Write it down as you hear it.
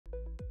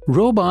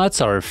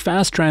Robots are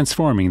fast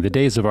transforming the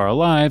days of our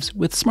lives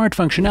with smart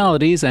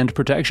functionalities and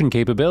protection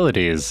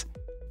capabilities.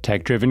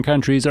 Tech-driven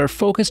countries are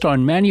focused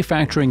on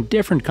manufacturing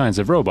different kinds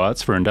of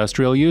robots for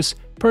industrial use,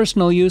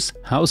 personal use,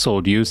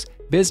 household use,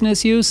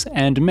 business use,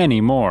 and many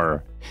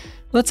more.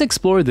 Let's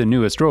explore the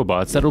newest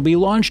robots that will be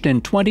launched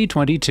in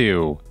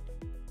 2022.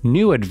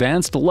 New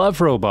advanced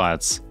love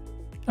robots.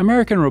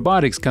 American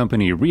robotics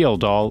company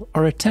RealDoll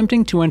are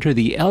attempting to enter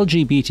the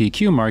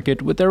LGBTQ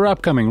market with their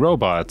upcoming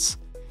robots.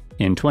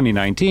 In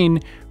 2019,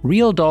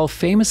 RealDoll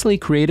famously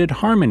created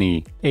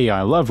Harmony,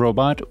 AI love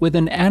robot with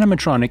an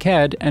animatronic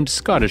head and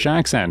Scottish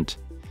accent.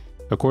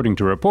 According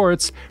to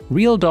reports,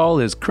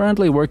 RealDoll is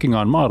currently working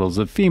on models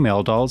of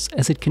female dolls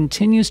as it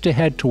continues to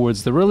head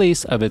towards the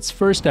release of its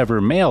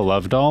first-ever male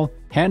love doll,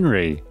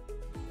 Henry.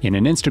 In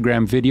an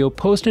Instagram video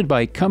posted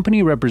by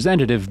company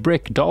representative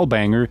Brick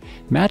Dollbanger,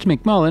 Matt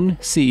McMullen,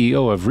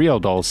 CEO of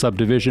RealDoll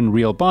subdivision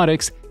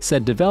Realbotics,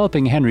 said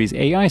developing Henry's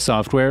AI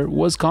software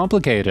was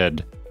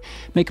complicated.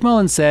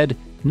 McMullen said,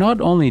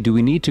 "Not only do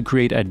we need to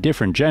create a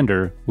different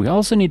gender, we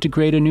also need to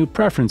create a new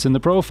preference in the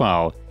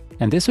profile,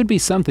 and this would be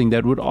something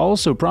that would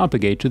also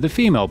propagate to the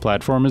female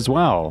platform as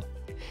well."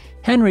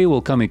 Henry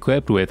will come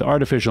equipped with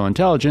artificial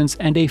intelligence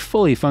and a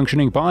fully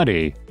functioning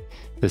body.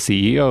 The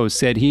CEO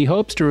said he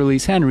hopes to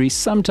release Henry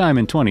sometime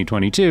in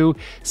 2022,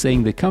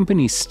 saying the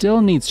company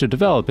still needs to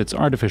develop its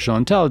artificial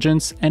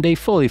intelligence and a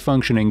fully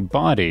functioning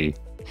body.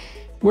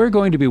 "We're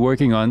going to be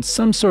working on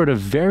some sort of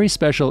very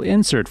special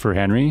insert for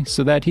Henry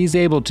so that he's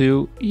able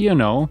to,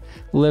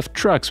 lift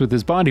trucks with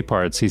his body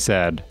parts," he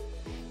said.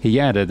 He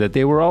added that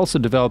they were also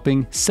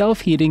developing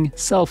self-heating,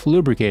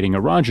 self-lubricating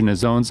erogenous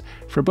zones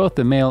for both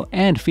the male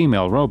and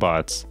female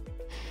robots.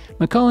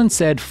 McMullen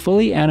said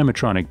fully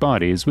animatronic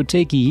bodies would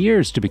take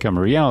years to become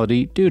a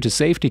reality due to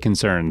safety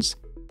concerns.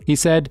 He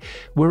said,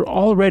 "We're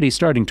already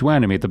starting to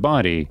animate the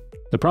body.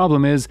 The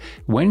problem is,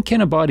 when can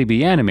a body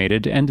be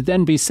animated and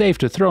then be safe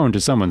to throw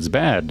into someone's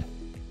bed?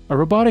 A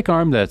robotic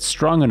arm that's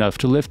strong enough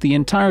to lift the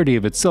entirety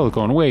of its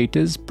silicone weight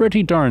is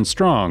pretty darn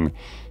strong.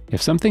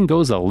 If something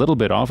goes a little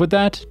bit off with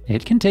that,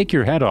 it can take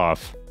your head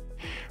off."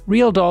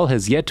 RealDoll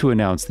has yet to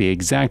announce the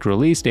exact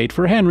release date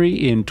for Henry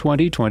in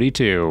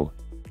 2022.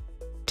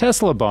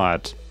 Tesla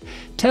Bot.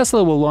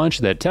 Tesla will launch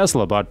the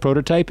Tesla Bot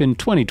prototype in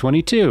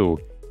 2022.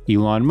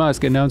 Elon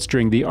Musk announced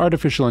during the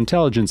artificial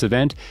intelligence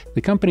event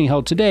the company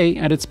held today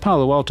at its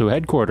Palo Alto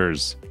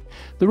headquarters.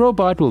 The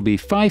robot will be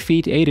 5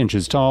 feet 8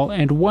 inches tall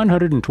and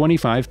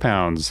 125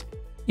 pounds.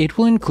 It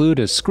will include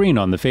a screen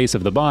on the face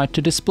of the bot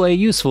to display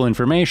useful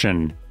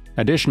information.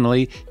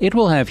 Additionally, it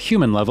will have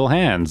human-level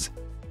hands.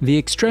 The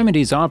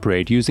extremities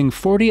operate using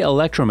 40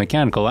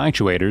 electromechanical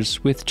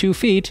actuators with 2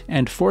 feet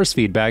and force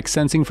feedback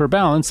sensing for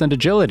balance and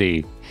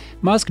agility.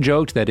 Musk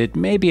joked that it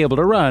may be able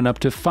to run up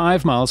to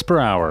 5 miles per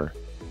hour.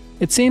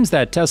 It seems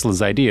that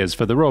Tesla's ideas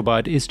for the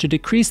robot is to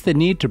decrease the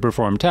need to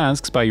perform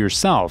tasks by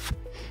yourself.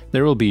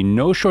 There will be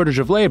no shortage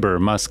of labor,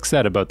 Musk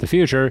said about the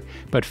future,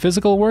 but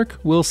physical work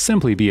will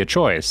simply be a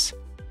choice.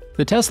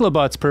 The Tesla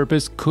bot's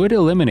purpose could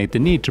eliminate the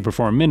need to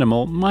perform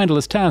minimal,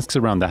 mindless tasks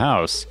around the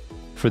house.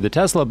 For the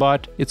Tesla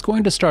bot, it's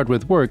going to start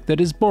with work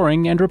that is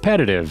boring and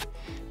repetitive.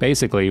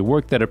 Basically,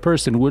 work that a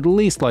person would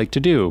least like to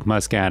do,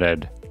 Musk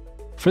added.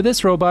 For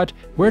this robot,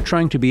 we're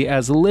trying to be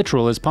as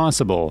literal as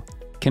possible.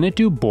 Can it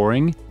do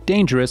boring,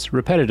 dangerous,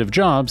 repetitive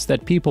jobs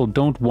that people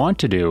don't want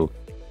to do?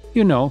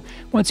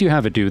 Once you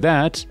have it do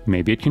that,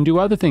 maybe it can do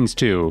other things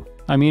too.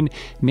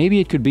 Maybe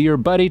it could be your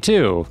buddy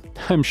too.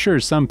 I'm sure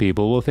some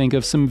people will think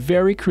of some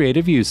very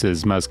creative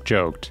uses, Musk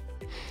joked.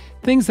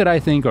 Things that I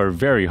think are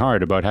very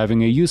hard about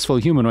having a useful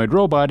humanoid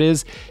robot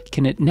is,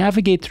 can it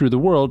navigate through the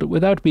world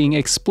without being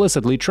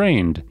explicitly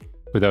trained?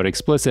 Without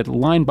explicit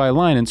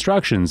line-by-line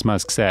instructions,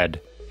 Musk said.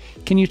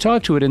 Can you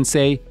talk to it and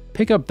say,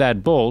 "Pick up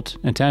that bolt,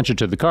 attach it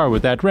to the car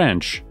with that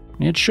wrench"?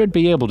 It should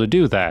be able to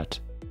do that.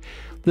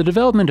 The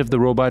development of the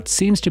robot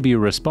seems to be a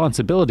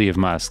responsibility of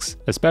Musk's,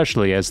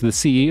 especially as the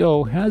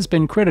CEO has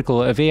been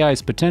critical of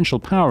AI's potential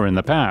power in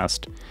the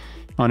past.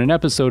 On an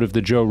episode of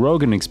the Joe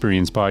Rogan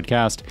Experience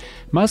podcast,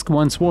 Musk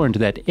once warned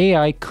that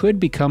AI could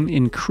become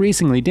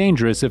increasingly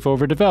dangerous if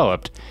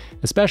overdeveloped,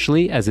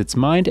 especially as its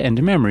mind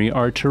and memory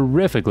are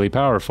terrifically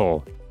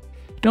powerful.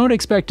 Don't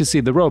expect to see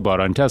the robot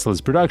on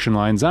Tesla's production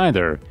lines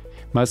either.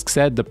 Musk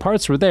said the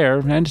parts were there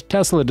and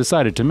Tesla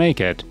decided to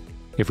make it.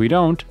 If we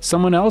don't,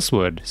 someone else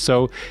would,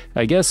 so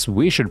I guess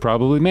we should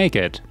probably make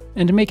it.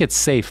 And make it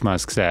safe,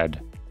 Musk said.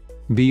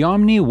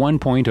 Omni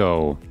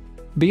 1.0.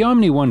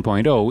 Omni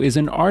 1.0 is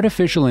an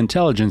artificial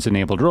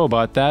intelligence-enabled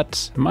robot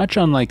that, much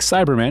unlike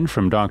Cybermen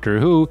from Doctor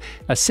Who,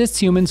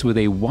 assists humans with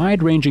a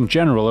wide-ranging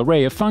general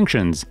array of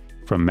functions,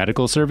 from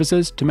medical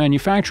services to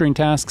manufacturing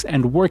tasks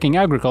and working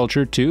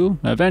agriculture to,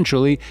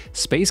 eventually,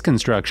 space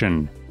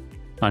construction.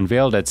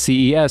 Unveiled at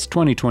CES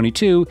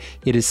 2022,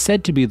 it is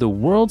said to be the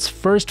world's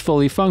first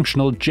fully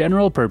functional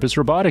general-purpose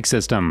robotic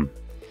system.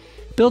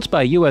 Built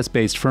by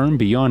US-based firm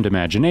Beyond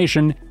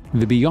Imagination,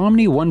 the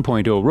Omni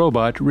 1.0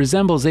 robot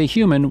resembles a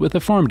human with a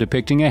form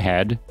depicting a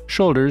head,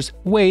 shoulders,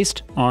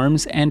 waist,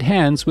 arms, and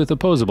hands with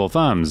opposable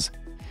thumbs.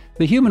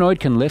 The humanoid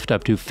can lift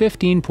up to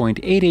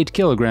 15.88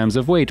 kilograms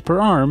of weight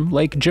per arm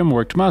like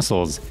gym-worked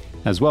muscles,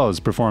 as well as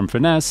perform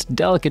finesse,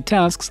 delicate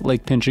tasks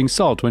like pinching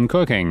salt when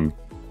cooking.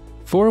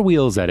 4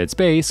 wheels at its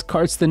base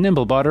carts the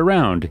Nimblebot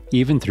around,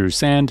 even through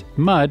sand,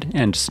 mud,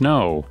 and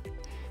snow.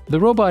 The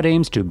robot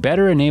aims to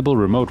better enable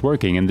remote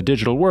working in the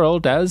digital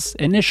world as,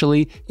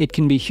 initially, it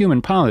can be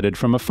human-piloted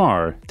from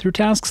afar through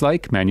tasks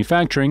like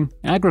manufacturing,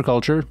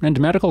 agriculture, and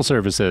medical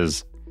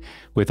services.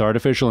 With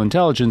artificial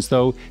intelligence,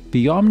 though,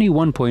 the Omni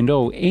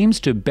 1.0 aims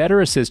to better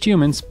assist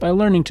humans by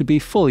learning to be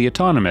fully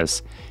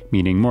autonomous,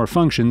 meaning more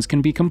functions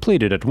can be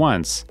completed at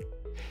once.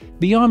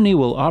 The Omni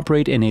will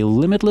operate in a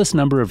limitless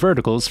number of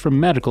verticals from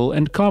medical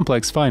and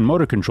complex fine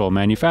motor control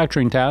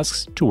manufacturing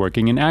tasks to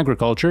working in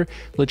agriculture,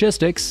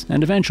 logistics,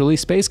 and eventually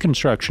space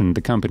construction,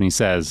 the company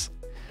says.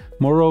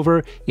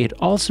 Moreover, it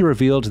also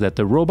revealed that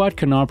the robot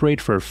can operate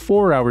for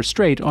 4 hours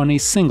straight on a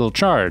single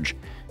charge,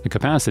 a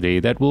capacity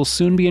that will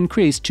soon be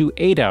increased to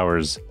 8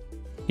 hours.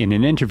 In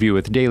an interview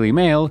with Daily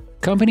Mail,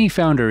 company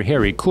founder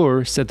Harry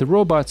Kloor said the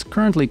robots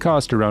currently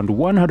cost around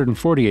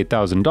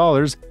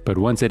 $148,000, but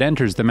once it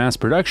enters the mass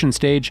production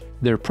stage,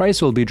 their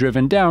price will be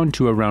driven down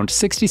to around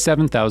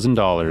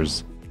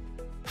 $67,000.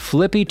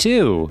 Flippy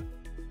 2.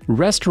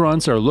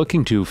 Restaurants are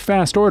looking to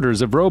fast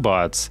orders of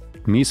robots.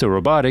 Miso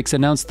Robotics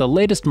announced the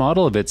latest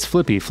model of its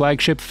Flippy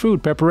flagship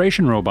food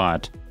preparation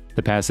robot.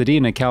 The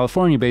Pasadena,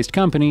 California-based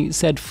company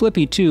said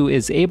Flippy 2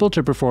 is able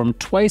to perform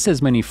twice as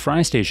many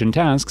fry station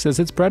tasks as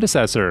its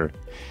predecessor.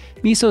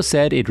 Miso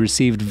said it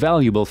received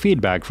valuable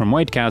feedback from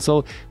White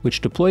Castle,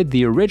 which deployed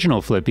the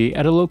original Flippy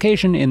at a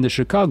location in the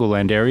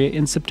Chicagoland area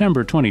in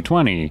September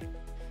 2020.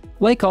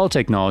 Like all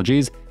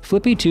technologies,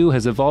 Flippy 2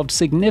 has evolved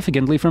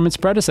significantly from its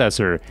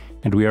predecessor,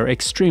 and we are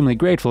extremely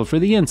grateful for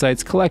the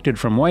insights collected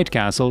from White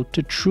Castle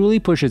to truly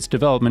push its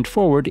development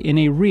forward in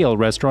a real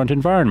restaurant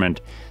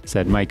environment,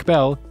 said Mike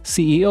Bell,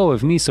 CEO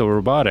of Miso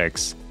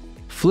Robotics.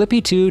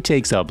 Flippy 2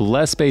 takes up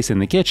less space in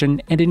the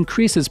kitchen and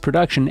increases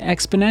production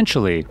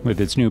exponentially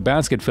with its new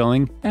basket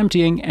filling,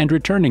 emptying, and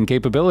returning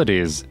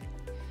capabilities.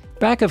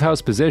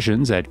 Back-of-house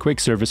positions at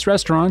quick-service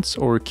restaurants,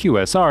 or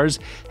QSRs,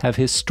 have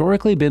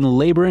historically been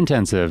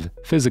labor-intensive,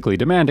 physically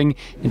demanding,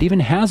 and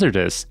even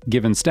hazardous,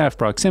 given staff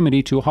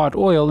proximity to hot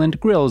oil and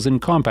grills in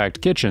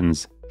compact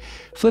kitchens.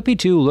 Flippy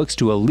 2 looks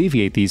to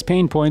alleviate these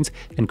pain points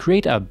and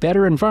create a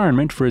better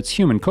environment for its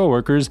human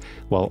coworkers,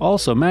 while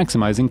also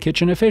maximizing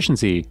kitchen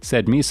efficiency,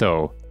 said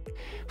Miso.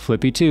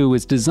 Flippy 2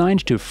 is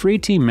designed to free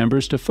team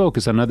members to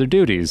focus on other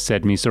duties,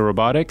 said Miso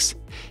Robotics.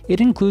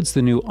 It includes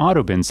the new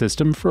auto bin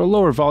system for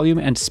lower volume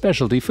and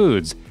specialty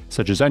foods,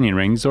 such as onion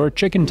rings or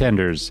chicken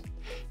tenders.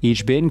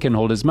 Each bin can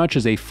hold as much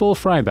as a full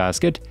fry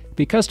basket,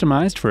 be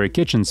customized for a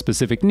kitchen's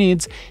specific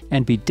needs,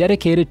 and be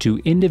dedicated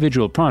to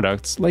individual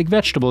products like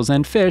vegetables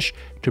and fish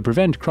to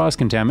prevent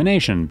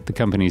cross-contamination, the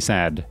company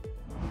said.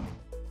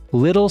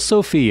 Little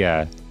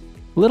Sophia.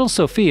 Little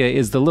Sophia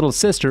is the little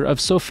sister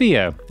of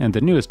Sophia and the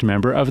newest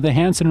member of the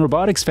Hanson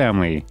Robotics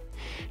family.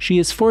 She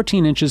is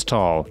 14 inches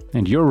tall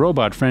and your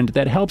robot friend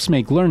that helps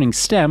make learning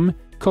STEM,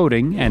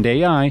 coding, and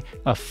AI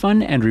a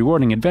fun and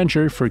rewarding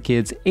adventure for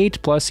kids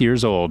 8+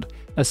 years old,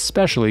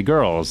 especially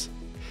girls.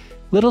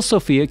 Little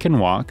Sophia can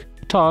walk,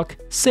 talk,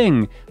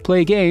 sing,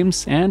 play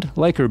games, and,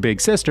 like her big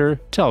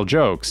sister, tell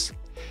jokes.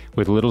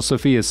 With Little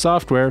Sophia's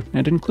software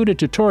and included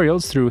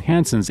tutorials through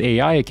Hanson's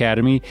AI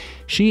Academy,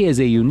 she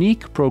is a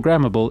unique,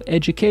 programmable,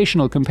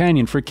 educational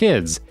companion for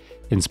kids,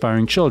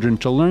 inspiring children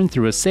to learn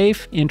through a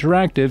safe,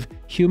 interactive,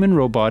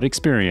 human-robot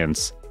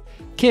experience.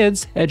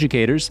 Kids,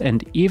 educators,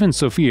 and even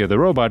Sophia the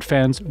Robot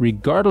fans,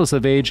 regardless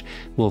of age,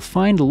 will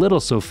find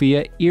Little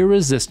Sophia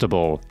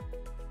irresistible.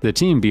 The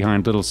team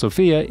behind Little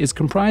Sophia is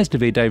comprised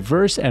of a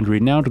diverse and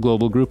renowned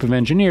global group of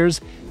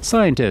engineers,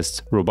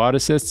 scientists,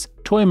 roboticists,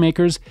 toy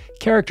makers,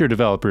 character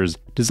developers,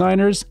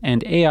 designers,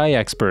 and AI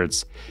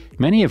experts,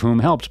 many of whom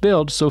helped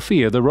build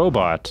Sophia the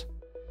Robot.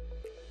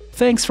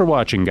 Thanks for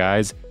watching,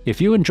 guys. If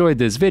you enjoyed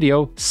this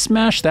video,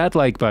 smash that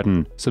like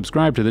button,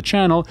 subscribe to the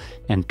channel,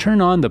 and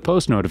turn on the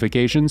post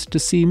notifications to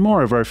see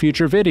more of our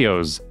future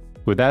videos.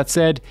 With that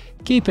said,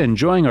 keep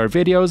enjoying our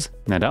videos,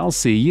 and I'll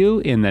see you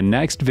in the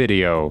next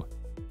video.